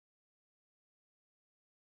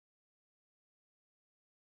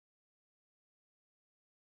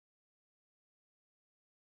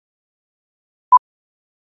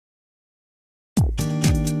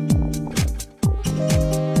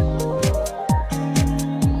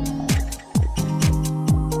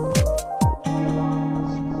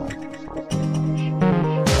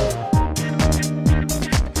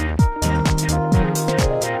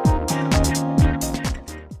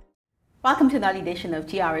to another edition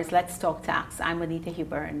of GRA's Let's Talk Tax. I'm Anita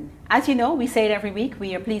Hubern. As you know, we say it every week.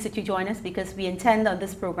 We are pleased that you join us because we intend on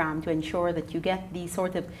this program to ensure that you get the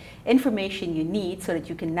sort of information you need so that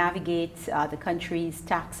you can navigate the country's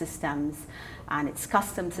tax systems and its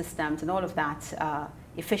custom systems and all of that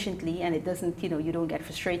efficiently, and it doesn't, you don't get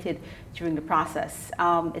frustrated during the process.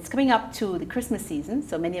 It's coming up to the Christmas season,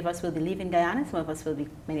 so many of us will be leaving Guyana,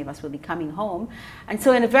 many of us will be coming home. And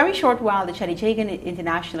so in a very short while, the GRA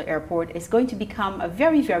International Airport is going to become a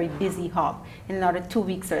very, very busy hub in another 2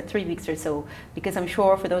 weeks or 3 weeks or so, because I'm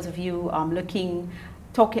sure for those of you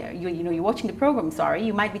you're watching the program,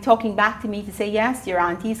 you might be talking back to me to say, yes, your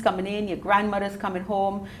auntie's coming in, your grandmother's coming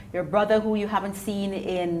home, your brother who you haven't seen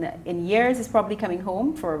in years is probably coming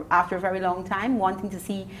home after a very long time, wanting to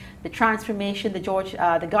see the transformation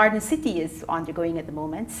the Garden City is undergoing at the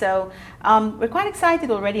moment. So we're quite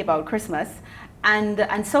excited already about Christmas.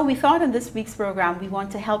 And so we thought in this week's program, we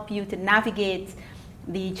want to help you to navigate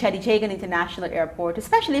the GRA International Airport,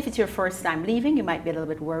 especially if it's your first time leaving. You might be a little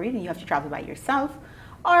bit worried and you have to travel by yourself.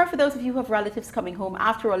 Or for those of you who have relatives coming home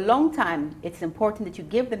after a long time, it's important that you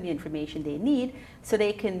give them the information they need so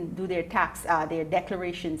they can do their tax, their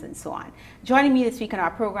declarations and so on. Joining me this week on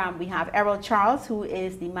our program, we have Errol Charles, who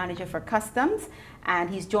is the manager for customs,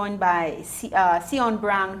 and he's joined by Sion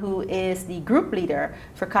Brown, who is the group leader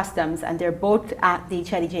for customs, and they're both at the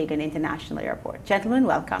GRA International Airport. Gentlemen,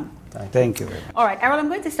 welcome. Thank you very much. All right, Errol, I'm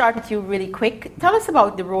going to start with you really quick. Tell us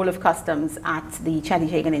about the role of customs at the GRA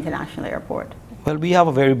International Airport. Well, we have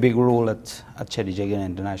a very big role at GRA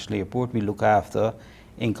International Airport. We look after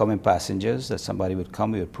incoming passengers. That somebody would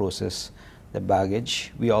come, we would process the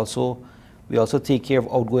baggage. We also take care of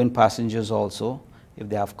outgoing passengers also, if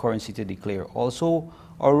they have currency to declare. Also,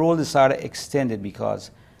 our role is sort of extended because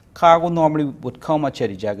cargo normally would come at GRA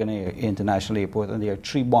International Airport, and there are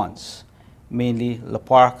 3 bonds, mainly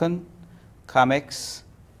Leparcan, Camex,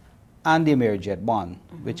 and the Amerijet bond,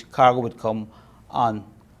 which cargo would come on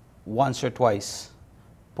once or twice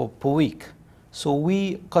per week. So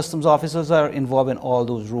we, customs officers, are involved in all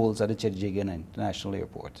those roles at the GRA International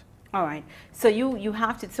Airport. All right. So you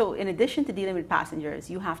have to, so in addition to dealing with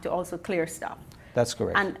passengers, you have to also clear stuff. That's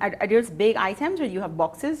correct. And are those big items, or do you have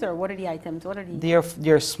boxes, or what are the items? What are the?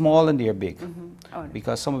 They're small and they're big.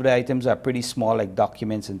 Because some of the items are pretty small, like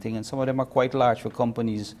documents and things, and some of them are quite large for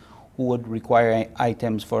companies who would require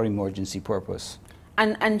items for emergency purpose.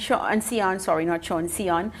 And Sion, sorry, not Sean,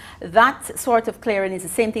 Sion, that sort of clearing is the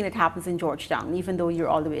same thing that happens in Georgetown, even though you're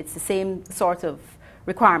all the way, it's the same sort of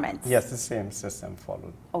requirements. Yes, the same system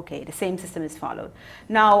followed. Okay, the same system is followed.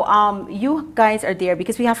 Now, you guys are there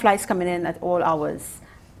because we have flights coming in at all hours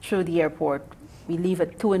through the airport. We leave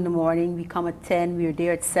at 2 in the morning, we come at 10, we're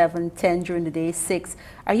there at 7, 10 during the day, 6.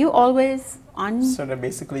 Are you always on? So they're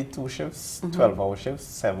basically 2 shifts, 12-hour shifts,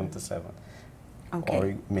 7 to 7. Okay. Or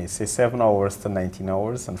you may say 7 hours to 19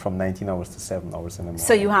 hours, and from 19 hours to 7 hours in the morning.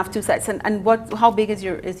 So you have 2 sets. And how big is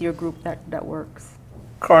your group that works?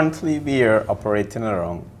 Currently, we are operating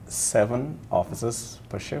around 7 officers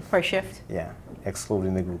per shift. Per shift? Yeah,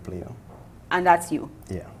 excluding the group leader. And that's you?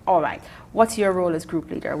 Yeah. All right. What's your role as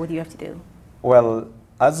group leader? What do you have to do? Well,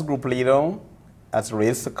 as group leader, as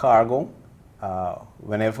relates to cargo,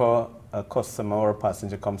 whenever a customer or a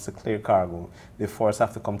passenger comes to clear cargo, they first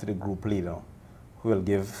have to come to the group leader, who will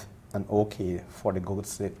give an okay for the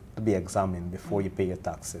goods to be examined before you pay your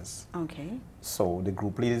taxes. Okay. So the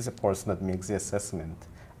group leader is the person that makes the assessment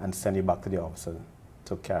and send you back to the officer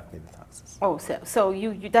to calculate the taxes. Oh, so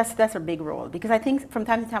that's a big role, because I think from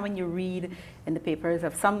time to time when you read in the papers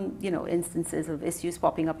of some instances of issues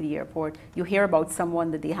popping up at the airport, you hear about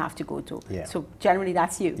someone that they have to go to. Yeah. So generally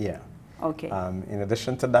that's you. Yeah. Okay. In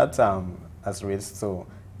addition to that, as relates to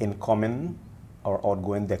incoming or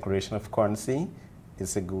outgoing declaration of currency,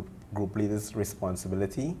 it's a group leader's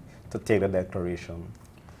responsibility to take the declaration.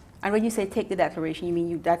 And when you say take the declaration, you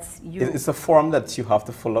mean that's you? It's a form that you have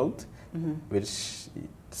to fill out, which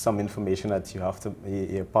some information that you have to,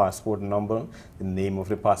 your passport number, the name of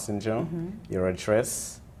the passenger, your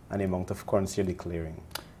address, and the amount of currency you're declaring,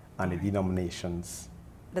 and the denominations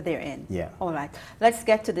that they're in. Yeah. All right. Let's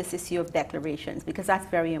get to this issue of declarations, because that's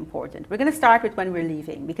very important. We're going to start with when we're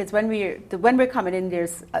leaving, because when we're coming in,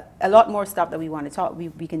 there's a lot more stuff that we want to talk.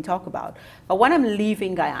 We can talk about. But when I'm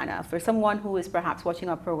leaving Guyana, for someone who is perhaps watching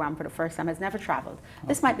our program for the first time, has never traveled,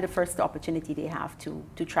 this might be the first opportunity they have to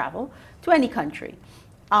travel to any country.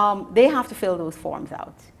 They have to fill those forms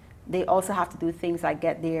out. They also have to do things like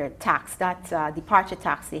get their tax, that departure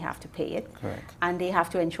tax, they have to pay it. Correct. And they have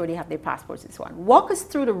to ensure they have their passports and so on. Walk us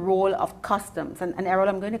through the role of customs. And Errol,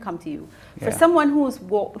 I'm going to come to you. Yeah. For someone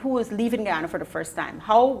who is leaving Guyana for the first time,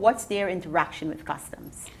 what's their interaction with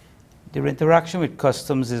customs? The interaction with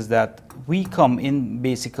customs is that we come in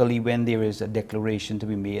basically when there is a declaration to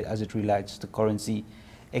be made as it relates to currency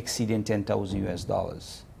exceeding 10,000 US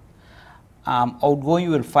dollars. Outgoing,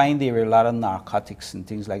 you will find there are a lot of narcotics and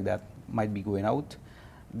things like that might be going out.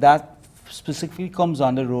 That specifically comes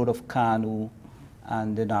on the road of Kanu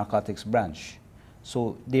and the narcotics branch.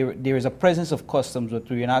 So there is a presence of customs, but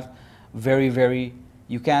we're not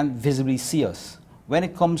you can't visibly see us. When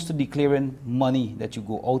it comes to declaring money that you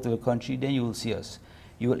go out of the country, then you will see us.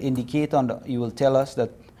 You will indicate you will tell us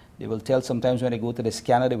that, they will tell sometimes when they go to the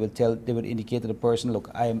scanner, they will indicate to the person, look,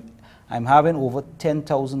 I'm having over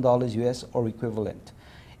 $10,000 US or equivalent.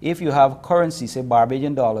 If you have currency, say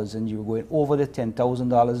Barbadian dollars, and you're going over the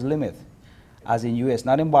 $10,000 limit, as in US,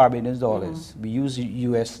 not in Barbadian dollars, we use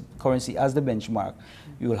US currency as the benchmark,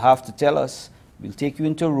 you will have to tell us, we'll take you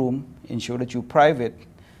into a room, ensure that you're private,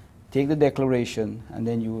 take the declaration, and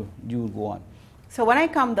then you will go on. So when I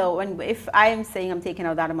come though, if I am saying I'm taking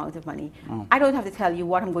out that amount of money, I don't have to tell you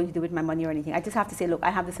what I'm going to do with my money or anything. I just have to say, look, I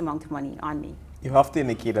have this amount of money on me. You have to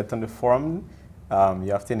indicate that on the form.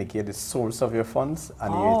 You have to indicate the source of your funds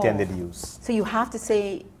and your intended use. So you have to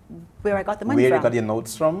say where I got the money from. Where you got your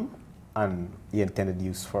notes from and your intended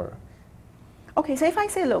use for. Okay, so if I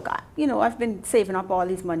say, look, I've been saving up all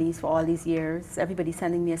these monies for all these years. Everybody's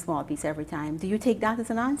sending me a small piece every time. Do you take that as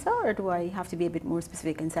an answer, or do I have to be a bit more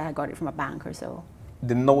specific and say I got it from a bank or so?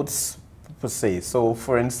 The notes per se. So,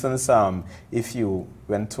 for instance, if you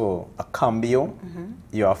went to a cambio,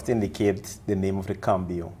 you have to indicate the name of the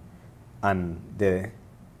cambio and the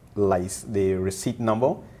receipt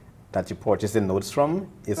number that you purchased the notes from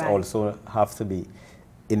is also have to be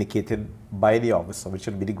indicated by the officer, which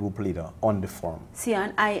should be the group leader, on the form.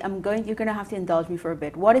 Sian, you're going to have to indulge me for a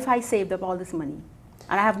bit. What if I saved up all this money?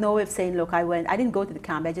 And I have no way of saying, look, I didn't go to the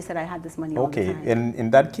camp, I just said I had this money all the time. Okay, in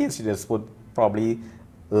that case, you just put probably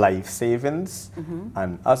life savings,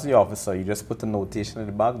 and as the officer, you just put a notation in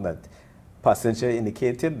the back that passenger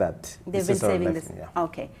indicated that they've been saving this. Yeah.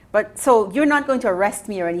 Okay, but so you're not going to arrest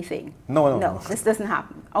me or anything? No. This doesn't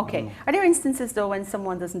happen. Okay. Are there instances though when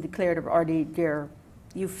someone doesn't declare it, or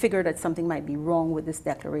you figure that something might be wrong with this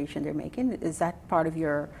declaration they're making? Is that part of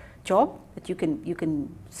your job that you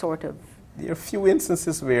can sort of? There are a few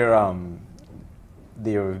instances where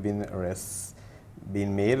there have been arrests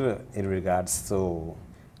being made in regards to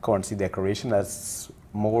currency declaration, as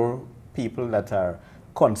more people that are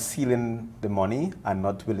concealing the money and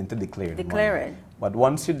not willing to declare it. But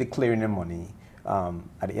once you're declaring your money,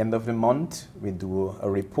 at the end of the month, we do a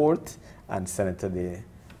report and send it to the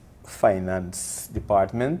finance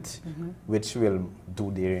department, which will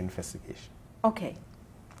do their investigation. Okay.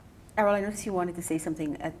 Errol, I noticed you wanted to say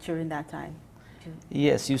something during that time.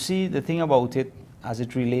 Yes, you see, the thing about it, as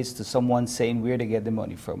it relates to someone saying where they get the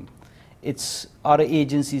money from, it's other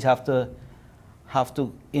agencies have to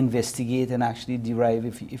investigate and actually derive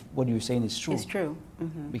if what you're saying is true. It's true.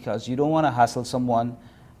 Because you don't want to hassle someone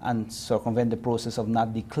and circumvent the process of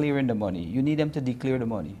not declaring the money. You need them to declare the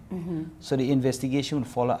money. So the investigation will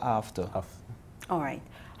follow after. All right.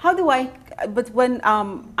 But when,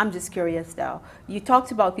 I'm just curious though, you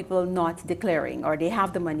talked about people not declaring or they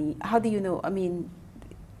have the money. How do you know? I mean,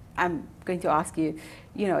 I'm going to ask you,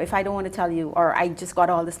 if I don't want to tell you, or I just got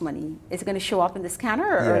all this money, is it going to show up in the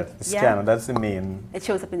scanner? Yeah, the scanner, that's the main. It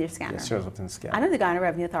shows up in your scanner. It shows up in the scanner. I know the Ghana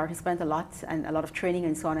Revenue Authority spent a lot of training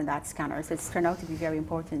and so on in that scanner, so it's turned out to be very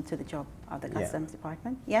important to the job of the Customs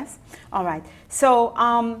Department. Yes? All right. So,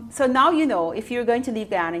 so now if you're going to leave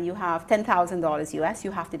Ghana and you have $10,000 US,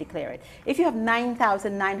 you have to declare it. If you have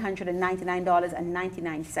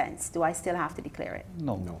 $9,999.99, do I still have to declare it?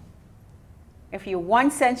 No. If you're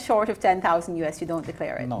 1 cent short of 10,000 US, you don't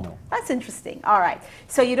declare it? No. That's interesting. All right.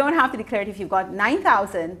 So you don't have to declare it if you've got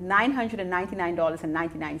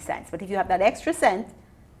 $9,999.99. But if you have that extra cent,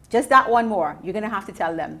 just that one more, you're going to have to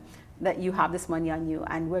tell them that you have this money on you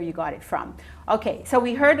and where you got it from. Okay. So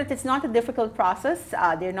we heard that it's not a difficult process.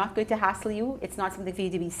 They're not going to hassle you. It's not something for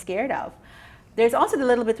you to be scared of. There's also the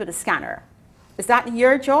little bit with the scanner. Is that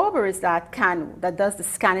your job, or is that Kanu that does the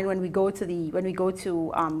scanning when we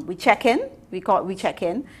check in? We check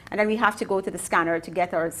in, and then we have to go to the scanner to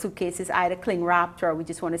get our suitcases either cling wrapped or we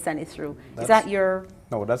just want to send it through. Is that your?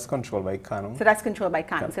 No, that's controlled by Kanu. So that's controlled by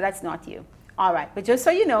Kanu. So that's not you. All right, but just so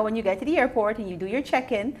you know, when you get to the airport and you do your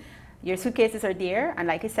check-in, your suitcases are there, and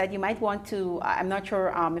like I said, you might want to, I'm not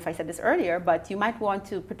sure if I said this earlier, but you might want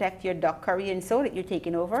to protect your duck curry and so that you're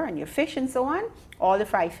taking over, and your fish and so on, all the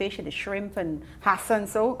fried fish and the shrimp and hassa and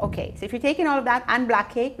so. Okay, so if you're taking all of that and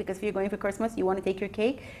black cake, because if you're going for Christmas, you want to take your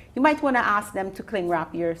cake, you might want to ask them to cling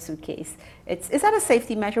wrap your suitcase. Is that a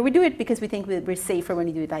safety measure? We do it because we think we're safer when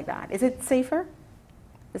you do it like that. Is it safer?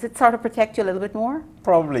 Does it sort of protect you a little bit more?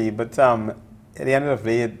 Probably, but at the end of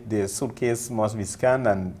the day, the suitcase must be scanned,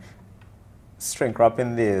 and shrink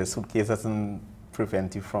wrapping the suitcase doesn't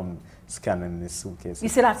prevent you from scanning the suitcase. You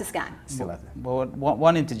still have to scan. Still have to. But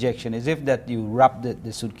one interjection is if that you wrap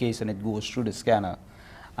the suitcase and it goes through the scanner,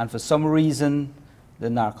 and for some reason the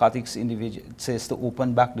narcotics individual says to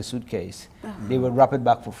open back the suitcase, they will wrap it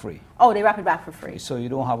back for free. Oh, they wrap it back for free. So you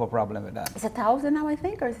don't have a problem with that. It's $1,000 now, I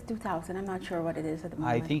think, or is it $2,000? I'm not sure what it is at the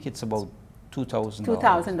moment. I think it's about $2,000.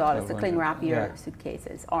 $2,000 to clean wrap your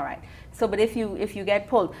suitcases. All right. So, but if you get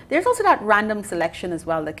pulled, there's also that random selection as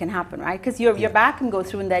well that can happen, right? Because your bag can go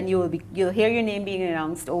through, and then you'll hear your name being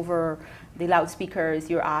announced over the loudspeakers.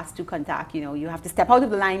 You're asked to contact. You know, you have to step out of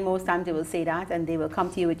the line. Most times they will say that, and they will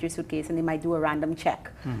come to you with your suitcase, and they might do a random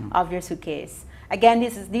check of your suitcase. Again,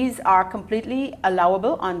 these are completely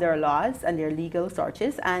allowable under laws and their legal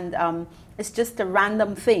searches, and it's just a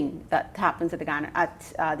random thing that happens at the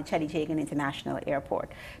GRA International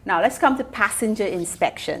Airport. Now let's come to passenger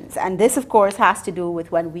inspections, and this of course has to do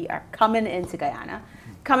with when we are coming into Guyana.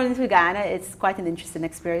 Coming into Guyana, it's quite an interesting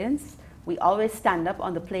experience. We always stand up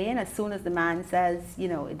on the plane as soon as the man says, you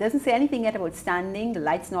know, it doesn't say anything yet about standing, the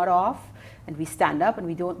light's not off, and we stand up and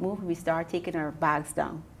we don't move and we start taking our bags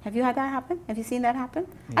down. Have you had that happen? Have you seen that happen?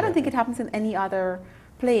 Yeah. I don't think it happens in any other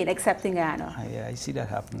plane except in Guyana. Yeah, I see that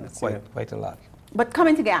happen quite a lot. But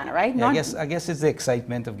coming to Guyana, right? Yeah, I guess it's the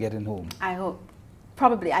excitement of getting home. I hope.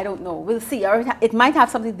 Probably, I don't know. We'll see. Or it might have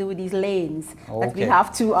something to do with these lanes that we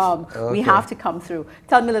have to come through.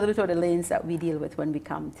 Tell me a little bit about the lanes that we deal with when we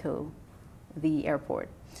come to the airport.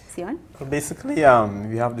 Sion? Well, basically,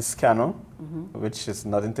 we have the scanner, which is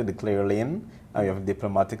nothing to declare lane, and we have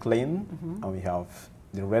diplomatic lane, and we have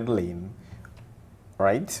the red lane,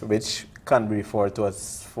 right, which can be referred to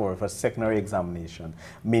as for secondary examination,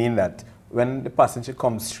 meaning that when the passenger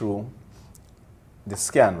comes through the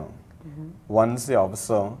scanner, once the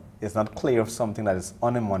officer is not clear of something that is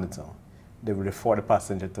on a monitor, they will refer the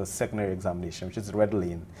passenger to a secondary examination, which is the red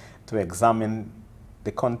lane, to examine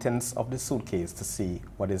the contents of the suitcase to see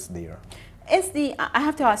what is there. I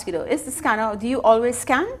have to ask you though, is the scanner, do you always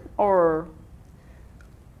scan, or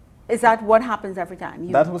is that what happens every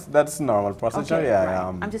time? That's normal procedure, okay, yeah.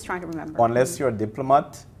 Right. I'm just trying to remember. Unless you're a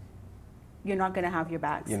diplomat, you're not going to have your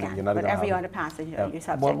bag scanned, but every other passenger, you're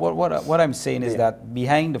subject. What I'm saying is that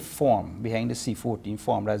behind the form, behind the C14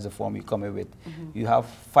 form, that's the form you come in with, you have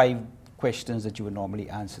 5 questions that you would normally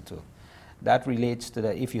answer to. That relates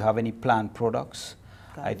to if you have any planned products,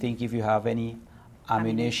 I think if you have any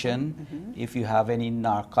ammunition, if you have any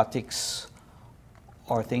narcotics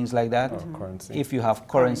or things like that, if you have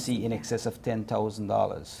currency in excess of $10,000. And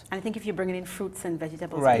I think if you're bringing in fruits and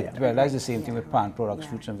vegetables. Right, well, that's the same thing with planned products,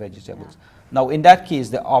 fruits and vegetables. Now, in that case,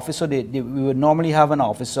 the officer, we would normally have an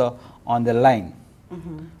officer on the line,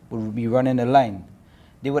 would be running the line.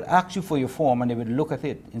 They would ask you for your form and they would look at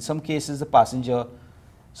it. In some cases, the passenger,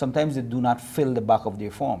 sometimes they do not fill the back of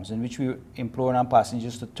their forms, in which we implore our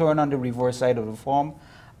passengers to turn on the reverse side of the form,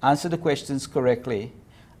 answer the questions correctly,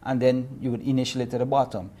 and then you would initial it at the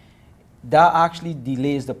bottom. That actually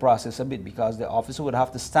delays the process a bit because the officer would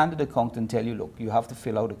have to stand at the counter and tell you, look, you have to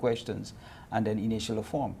fill out the questions and then initial the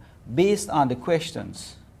form. Based on the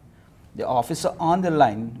questions, the officer on the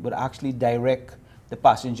line would actually direct the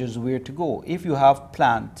passengers where to go. If you have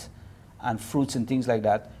plant and fruits and things like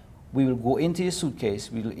that, we will go into your suitcase,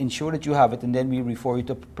 we will ensure that you have it, and then we refer you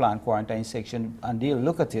to plant quarantine section, and they'll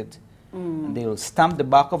look at it, and they'll stamp the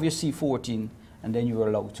back of your C14, and then you are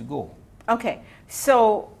allowed to go. Okay,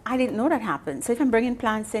 so I didn't know that happened. So if I'm bringing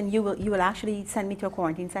plants in, you will actually send me to a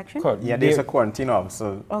quarantine section? Correct. Yeah, there's a quarantine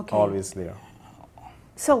officer always there.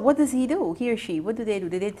 So what does he do, he or she? What do they do?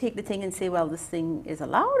 Do they take the thing and say, well, this thing is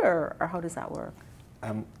allowed, or how does that work?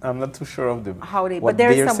 I'm not too sure of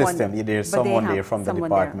their system. Yeah, there's someone there from the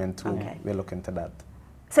department who will look into that.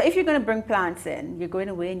 So if you're going to bring plants in, you're going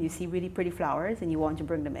away and you see really pretty flowers and you want to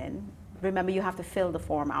bring them in, remember you have to fill the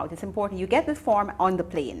form out. It's important. You get this form on the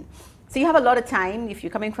plane. So you have a lot of time, if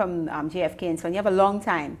you're coming from JFK and so on, you have a long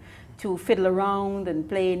time to fiddle around and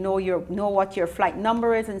play, know what your flight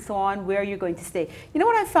number is and so on, where you're going to stay. You know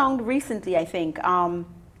what I found recently, I think?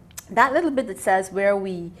 That little bit that says where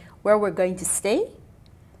we're going to stay,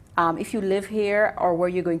 if you live here or where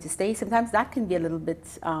you're going to stay, sometimes that can be a little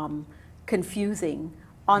bit confusing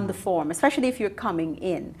on the form, especially if you're coming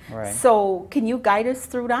in. Right. So can you guide us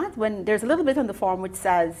through that? When there's a little bit on the form which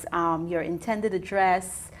says your intended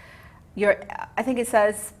address, I think it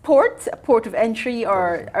says port of entry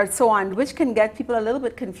or so on, which can get people a little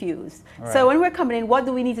bit confused. Right. So when we're coming in, what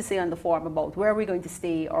do we need to say on the form about where are we going to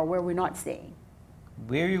stay or where we're not staying?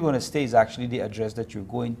 Where you're going to stay is actually the address that you're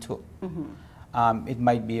going to. It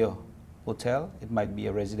might be a hotel, it might be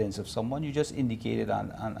a residence of someone. You just indicated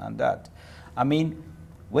on that. I mean,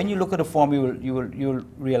 when you look at the form, you'll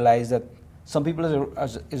realize that some people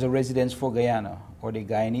is a residence for Guyana, or they're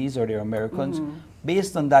Guyanese, or they're Americans.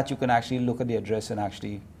 Based on that, you can actually look at the address and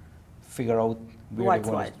actually figure out what's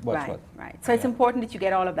what. Right. So it's important that you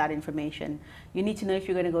get all of that information. You need to know if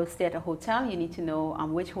you're going to go stay at a hotel. You need to know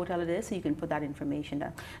which hotel it is, so you can put that information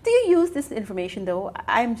down. Do you use this information, though?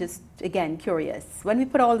 I'm just, again, curious. When we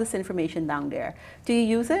put all this information down there, do you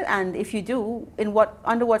use it? And if you do,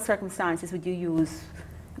 under what circumstances would you use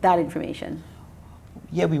that information?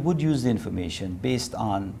 Yeah, we would use the information based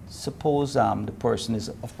on, suppose the person is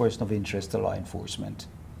a person of interest to law enforcement.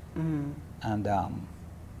 And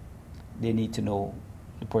they need to know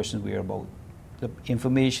the person's whereabouts. The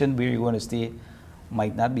information where you're going to stay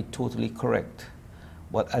might not be totally correct,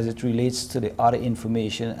 but as it relates to the other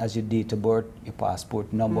information, as your date of birth, your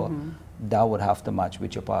passport number, that would have to match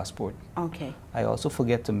with your passport. Okay. I also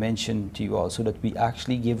forget to mention to you also that we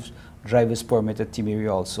actually give driver's permit at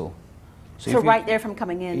Timiri also. So right there from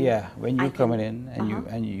coming in? Yeah, when you're coming in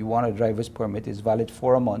and you want a driver's permit, it's valid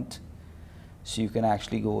for a month, so you can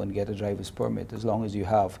actually go and get a driver's permit as long as you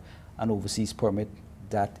have an overseas permit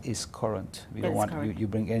that is current. We don't want you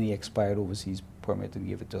bring any expired overseas permit and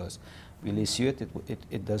give it to us. We'll issue it.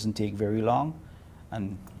 It doesn't take very long,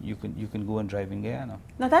 and you can go and drive in Guyana.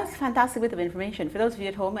 Now that's a fantastic bit of information. For those of you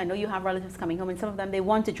at home, I know you have relatives coming home, and some of them, they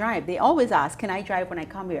want to drive. They always ask, can I drive when I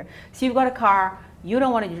come here? So you've got a car, you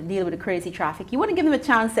don't want to deal with the crazy traffic. You want to give them a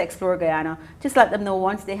chance to explore Guyana. Just let them know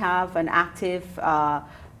once they have an active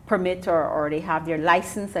permit or they have their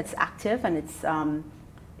license that's active and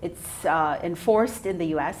it's enforced in the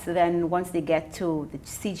U.S. So then once they get to the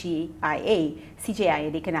CJIA,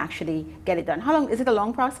 they can actually get it done. How long, is it a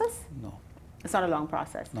long process? No. It's not a long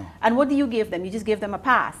process. No. And what do you give them? You just give them a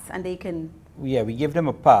pass and they can... Yeah, we give them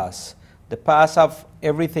a pass. The pass have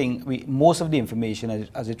everything, most of the information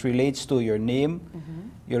as it relates to your name,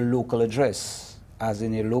 your local address, as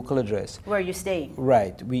in your local address. Where you're staying.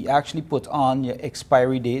 Right. We actually put on your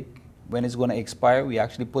expiry date, when it's going to expire. We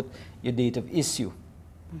actually put your date of issue.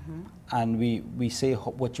 And we say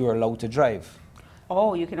what you are allowed to drive.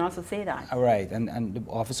 Oh, you can also say that. Right, and the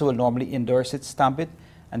officer will normally endorse it, stamp it,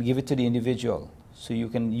 and give it to the individual. So you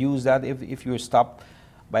can use that if you're stopped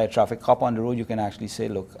by a traffic cop on the road, you can actually say,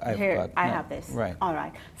 look, I have this. Right. All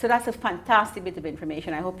right. So that's a fantastic bit of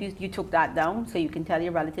information. I hope you took that down so you can tell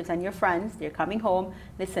your relatives and your friends, they're coming home.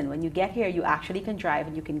 Listen, when you get here, you actually can drive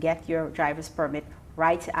and you can get your driver's permit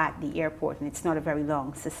right at the airport, and it's not a very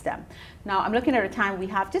long system. Now, I'm looking at our time. We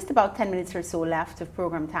have just about 10 minutes or so left of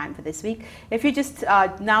program time for this week. If you're just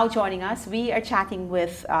now joining us, we are chatting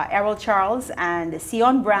with Errol Charles and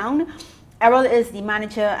Sion Brown. Errol is the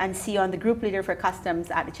manager and Sion the group leader for customs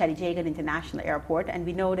at the GRA International Airport, and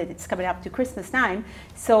we know that it's coming up to Christmas time,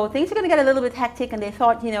 so things are going to get a little bit hectic, and they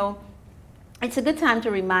thought, you know, it's a good time to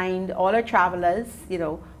remind all our travelers, you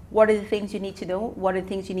know, what are the things you need to know? What are the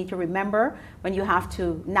things you need to remember when you have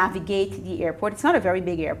to navigate the airport? It's not a very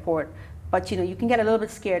big airport, but you know, you can get a little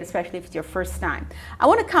bit scared, especially if it's your first time. I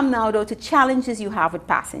want to come now, though, to challenges you have with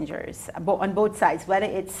passengers on both sides, whether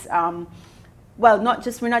it's, well, we're not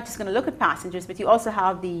just going to look at passengers, but you also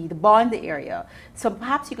have the bond area. So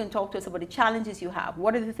perhaps you can talk to us about the challenges you have.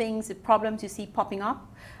 What are the things, the problems you see popping up?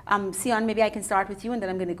 Sion, maybe I can start with you, and then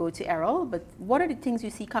I'm going to go to Errol. But what are the things you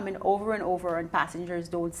see coming over and over and passengers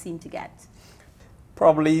don't seem to get?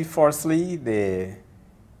 Probably, firstly, the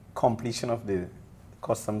completion of the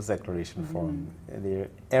customs declaration form.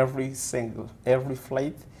 Every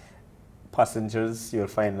flight, passengers, you'll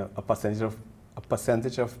find a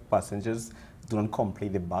percentage of passengers don't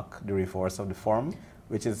complete the reverse of the form,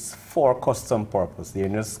 which is for custom purpose. They're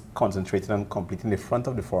just concentrating on completing the front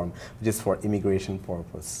of the form, which is for immigration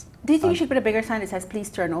purpose. Do you think you should put a bigger sign that says, please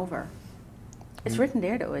turn over? It's written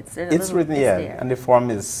there, though. It's written, yeah, there. And the form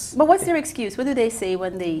is... But what's their excuse? What do they say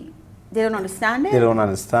when they don't understand it? They don't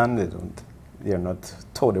understand. They were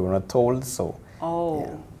not told, so... Oh,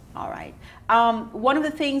 yeah. All right. One of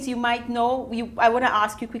the things you might know, I want to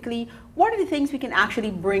ask you quickly, what are the things we can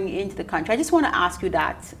actually bring into the country? I just want to ask you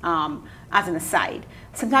that as an aside.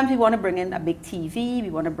 Sometimes we want to bring in a big TV, we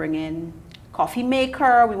want to bring in coffee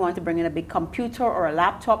maker, we want to bring in a big computer or a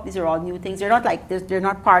laptop. These are all new things. They're not like, they're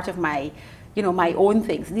not part of my, you know, my own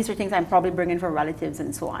things. These are things I'm probably bringing for relatives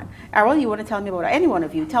and so on. Errol, you want to tell me about, any one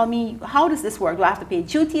of you, tell me, how does this work? Do I have to pay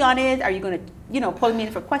duty on it? Are you going to, you know, pull me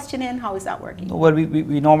in for questioning? How is that working? Well,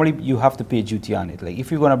 we normally, you have to pay duty on it. Like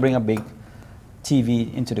if you're going to bring a big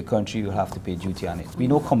TV into the country, you have to pay duty on it. We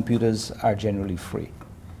know computers are generally free.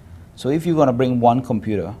 So if you're going to bring one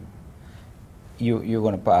computer, you're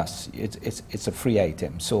going to pass. It's a free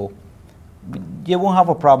item. So you won't have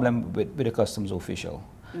a problem with the customs official.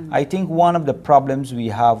 I think one of the problems we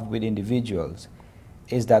have with individuals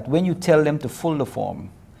is that when you tell them to fill the form,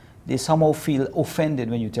 they somehow feel offended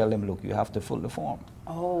when you tell them, look, you have to fill the form.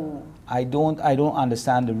 Oh. I don't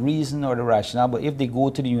understand the reason or the rationale, but if they go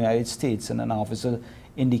to the United States and an officer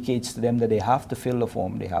indicates to them that they have to fill the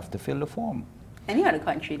form, they have to fill the form. Any other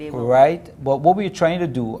country they will. Right, but what we're trying to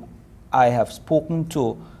do, I have spoken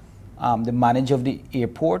to the manager of the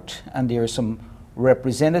airport, and there are some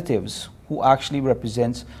representatives who actually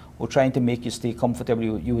represents, who are trying to make you stay comfortable.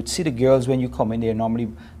 You would see the girls when you come in there,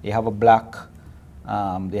 normally they have a black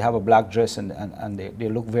dress and they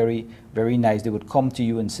look very, very nice. They would come to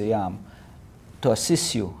you and say, to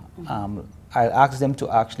assist you, I'll ask them to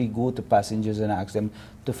actually go to passengers and ask them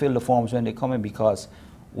to fill the forms when they come in, because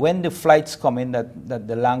when the flights come in that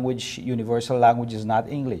the language, universal language is not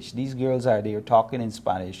English. These girls are there talking in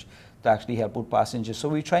Spanish to actually help with passengers. So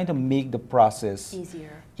we're trying to make the process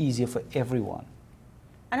easier for everyone.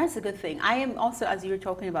 And that's a good thing. I am also, as you were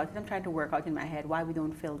talking about it, I'm trying to work out in my head why we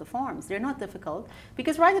don't fill the forms. They're not difficult,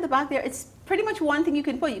 because right at the back there, it's pretty much one thing you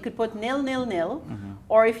can put. You could put nil, nil, nil,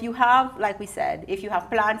 or if you have, like we said, if you have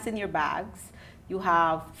plants in your bags, you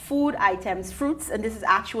have food items, fruits, and this is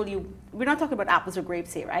actually, we're not talking about apples or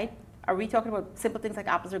grapes here, right? Are we talking about simple things like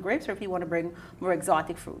apples or grapes, or if you want to bring more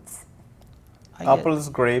exotic fruits? Apples,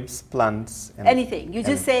 grapes, plants. Anything. You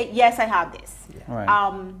just say, yes, I have this. Yeah.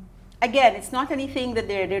 Right. Again, it's not anything that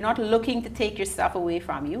they're not looking to take your stuff away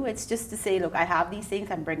from you. It's just to say, look, I have these things,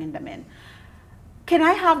 I'm bringing them in. Can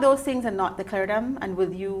I have those things and not declare them? And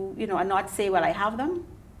will you, and not say, well, I have them?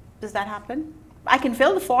 Does that happen? I can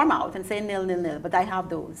fill the form out and say nil, nil, nil, but I have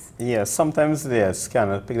those. Yes, sometimes the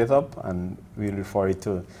scanner pick it up and we'll refer it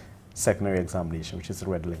to secondary examination, which is the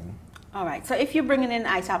red lane. All right, so if you're bringing in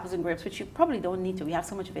ice apples and grapes, which you probably don't need to, we have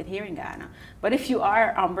so much of it here in Guyana, but if you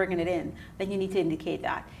are bringing it in, then you need to indicate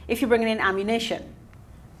that. If you're bringing in ammunition,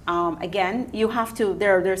 again, you have to,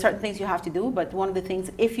 there are certain things you have to do, but one of the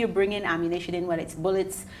things, if you bring in ammunition in, whether it's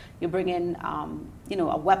bullets, you bring in,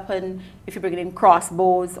 a weapon, if you bring in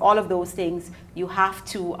crossbows, all of those things, you have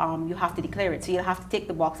to declare it. So you'll have to tick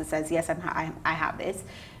the box that says, yes, I have this.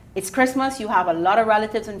 It's Christmas, you have a lot of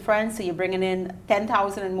relatives and friends, so you're bringing in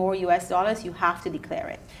 10,000 and more US dollars, you have to declare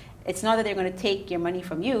it. It's not that they're going to take your money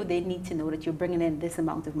from you, they need to know that you're bringing in this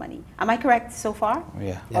amount of money. Am I correct so far?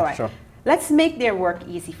 Yeah. All right. Sure. Let's make their work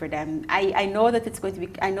easy for them. I know that it's going to be,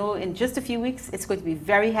 I know in just a few weeks, it's going to be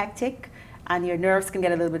very hectic and your nerves can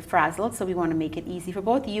get a little bit frazzled, so we want to make it easy for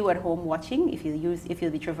both you at home watching, if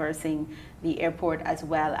you'll be traversing the airport, as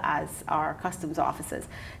well as our customs offices.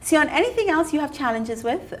 Sion, anything else you have challenges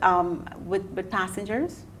with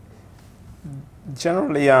passengers?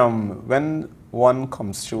 Generally, when one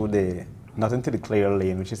comes through the nothing to declare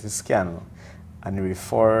lane, which is the scanner, and you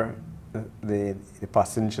refer the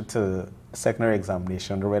passenger to secondary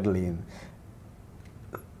examination, the red lane,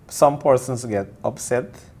 some persons get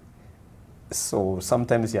upset. So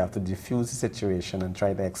sometimes you have to diffuse the situation and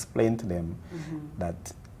try to explain to them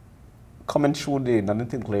that coming through the nothing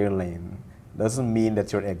to declare lane doesn't mean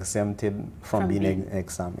that you're exempted from being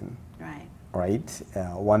examined. Right. Right?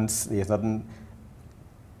 Once there's nothing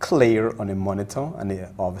clear on a monitor and they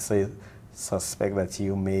obviously suspect that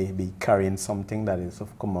you may be carrying something that is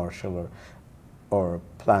of commercial or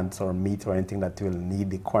plants or meat or anything that will need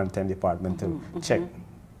the quarantine department to check,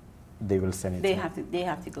 they will send it. They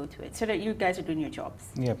have to go to it, so that you guys are doing your jobs.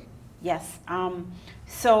 Yep. Yes.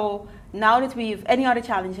 So now that we've, any other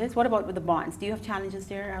challenges? What about with the bonds? Do you have challenges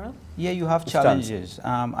there, Errol? Yeah, you have challenges.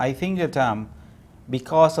 I think that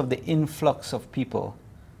because of the influx of people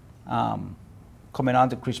coming on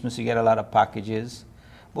to Christmas, you get a lot of packages,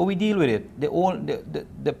 but we deal with it.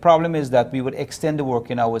 The problem is that we would extend the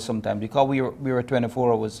working hours sometimes because we were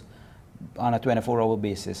 24 hours on a 24-hour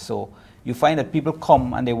basis. So you find that people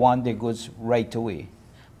come and they want their goods right away,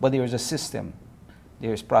 but there is a system.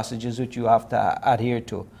 There's procedures which you have to adhere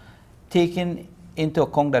to. Taking into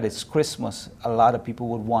account that it's Christmas, a lot of people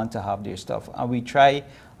would want to have their stuff, and we try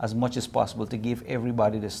as much as possible to give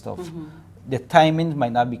everybody the stuff. The timing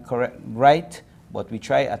might not be right, but we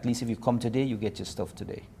try, at least if you come today, you get your stuff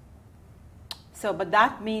today. So, but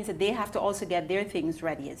that means that they have to also get their things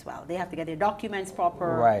ready as well. They have to get their documents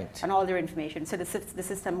proper, right, and all their information, so the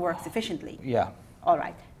system works efficiently. Yeah. All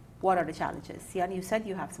right. What are the challenges? Sian, you said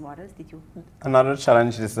you have some others, did you? Another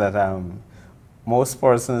challenge is that most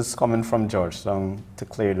persons coming from Georgetown to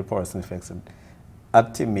clear the person affected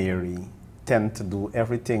at Timeri tend to do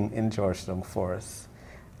everything in Georgetown first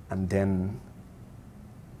and then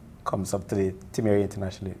comes up to the Timeri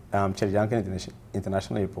International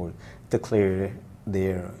International Airport to clear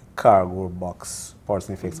their cargo, box,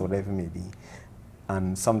 porcelain flakes, whatever it may be.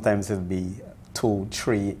 And sometimes it'll be 2,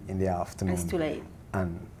 3 in the afternoon. It's too late.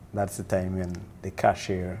 And that's the time when the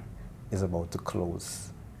cashier is about to close.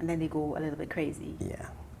 And then they go a little bit crazy. Yeah.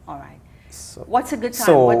 All right. So, what's a good time?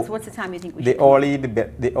 So what's the time you think we the should come?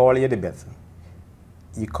 the earlier the better.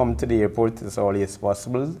 You come to the airport as early as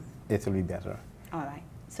possible, it will be better. All right.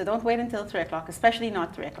 So don't wait until 3 o'clock, especially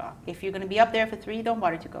not 3 o'clock. If you're going to be up there for 3, don't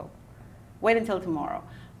bother to go. Wait until tomorrow.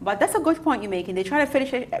 But that's a good point you're making. They try to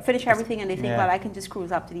finish everything and they think, Yeah. well, I can just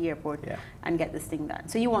cruise up to the airport Yeah. and get this thing done.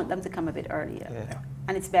 So you want them to come a bit earlier. Yeah.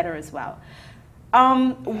 And it's better as well.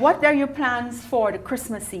 What are your plans for the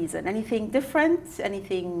Christmas season? Anything different?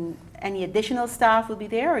 Any additional staff will be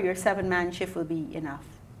there, or your 7-man shift will be enough?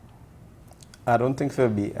 I don't think it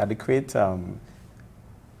will be adequate.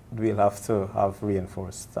 We'll have to have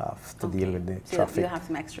reinforced staff to deal with the So traffic. you'll have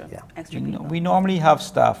some extra people. We normally have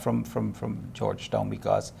staff from Georgetown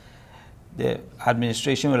because the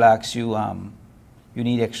administration will ask you, you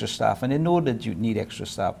need extra staff, and they know that you need extra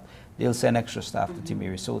staff. They'll send extra staff to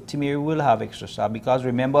Timeri. So Timeri will have extra staff because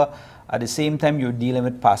remember, at the same time you're dealing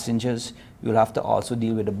with passengers, you'll have to also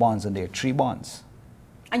deal with the bonds, and there are 3 bonds.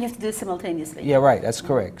 And you have to do it simultaneously. Yeah, right, that's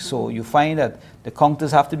correct. So you find that the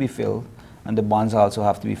counters have to be filled, and the bonds also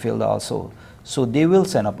have to be filled also. So they will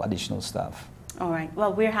send up additional staff. All right.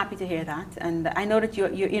 Well, we're happy to hear that. And I know that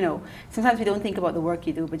you know, sometimes we don't think about the work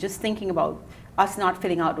you do, but just thinking about us not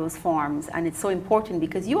filling out those forms, and it's so important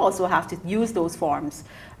because you also have to use those forms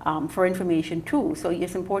for information too. So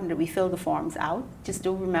it's important that we fill the forms out. Just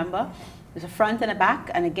do remember, there's a front and a back,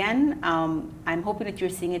 and again, I'm hoping that you're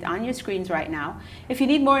seeing it on your screens right now. If you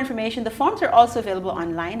need more information, the forms are also available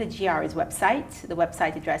online at GRA's website. The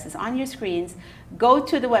website address is on your screens. Go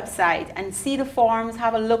to the website and see the forms,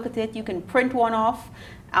 have a look at it. You can print one off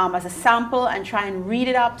as a sample and try and read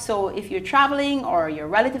it up. So if you're traveling or your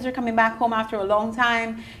relatives are coming back home after a long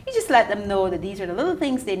time, you just let them know that these are the little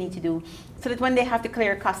things they need to do so that when they have to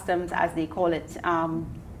clear customs, as they call it,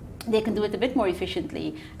 they can do it a bit more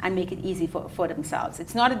efficiently and make it easy for themselves.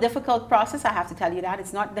 It's not a difficult process, I have to tell you that.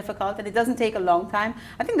 It's not difficult, and it doesn't take a long time.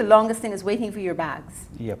 I think the longest thing is waiting for your bags.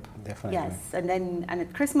 Yep. Definitely. Yes, and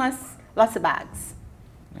at Christmas, lots of bags.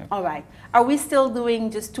 Yep. All right. Are we still doing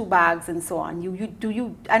just 2 bags and so on?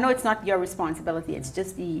 I know it's not your responsibility. It's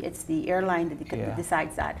just the airline that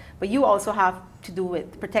decides that. But you also have to do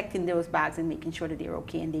with protecting those bags and making sure that they're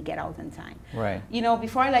okay and they get out on time. Right. You know,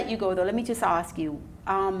 before I let you go though, let me just ask you,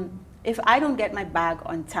 if I don't get my bag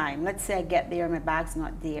on time, let's say I get there and my bag's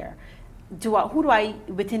not there, who do I,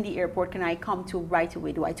 within the airport, can I come to right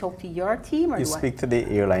away? Do I talk to your team, or You speak to the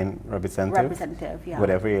airline representative, yeah.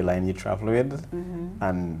 whatever airline you travel with,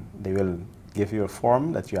 and they will give you a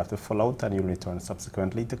form that you have to fill out, and you'll return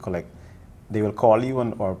subsequently to collect. They will call you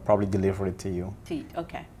or probably deliver it to you.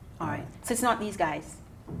 Okay, all right. So it's not these guys.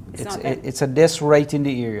 It's a desk right in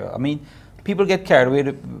the area. I mean, people get carried away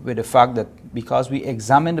with the fact that because we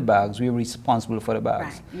examine the bags, we're responsible for the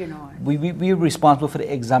bags. Right, you know. We're responsible for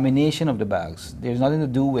the examination of the bags. There's nothing to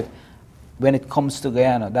do with when it comes to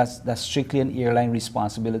Guyana. That's strictly an airline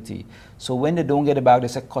responsibility. So when they don't get a bag, they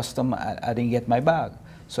say, "Custom, I didn't get my bag."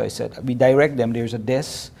 So I said, we direct them. There's a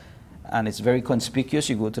desk, and it's very conspicuous.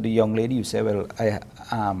 You go to the young lady, you say, "Well,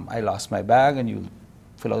 I lost my bag," and you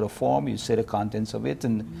fill out a form. You say the contents of it,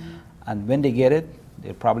 and when they get it,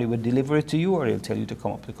 they probably would deliver it to you, or they'll tell you to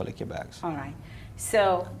come up to collect your bags. All right.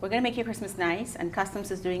 So we're going to make your Christmas nice, and Customs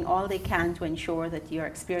is doing all they can to ensure that your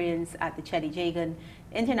experience at the GRA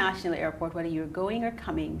International Airport, whether you're going or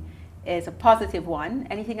coming, is a positive one.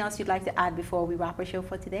 Anything else you'd like to add before we wrap our show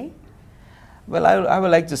for today? Well, I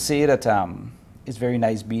would like to say that it's very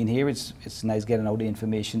nice being here. It's nice getting out the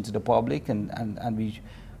information to the public, and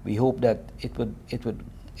we hope that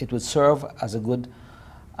it would serve as a good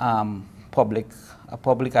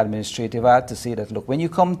public administrative act to say that, look, when you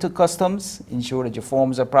come to Customs, ensure that your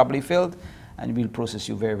forms are properly filled, and we'll process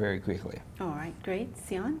you very, very quickly. All right, great.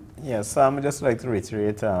 Sion? Yes, I'd just like to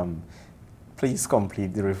reiterate, please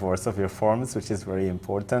complete the reverse of your forms, which is very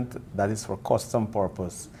important. That is for custom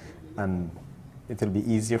purpose, and it will be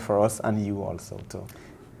easier for us and you also to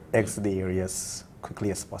exit the area as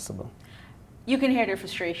quickly as possible. You can hear their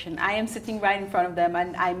frustration. I am sitting right in front of them,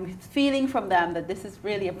 and I'm feeling from them that this is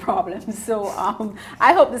really a problem. So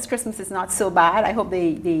I hope this Christmas is not so bad. I hope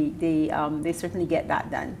they certainly get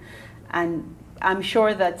that done. And I'm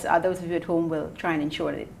sure that those of you at home will try and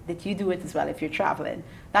ensure that you do it as well if you're traveling.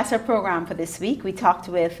 That's our program for this week. We talked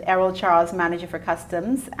with Errol Charles, Manager for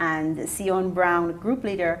Customs, and Sion Brown, Group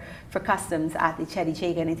Leader for Customs at the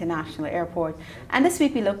GRA International Airport. And this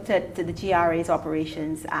week we looked at the GRA's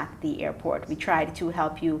operations at the airport. We tried to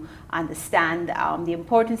help you understand the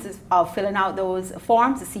importance of filling out those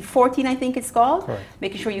forms, the C14 I think it's called. Correct.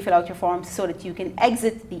 Making sure you fill out your forms so that you can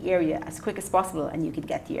exit the area as quick as possible and you can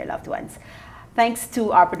get to your loved ones. Thanks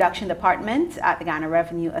to our production department at the Ghana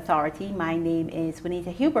Revenue Authority. My name is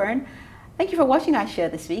Juanita Huburn. Thank you for watching our show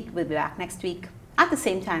this week. We'll be back next week at the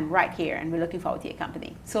same time right here, and we're looking forward to your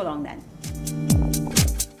company. So long then.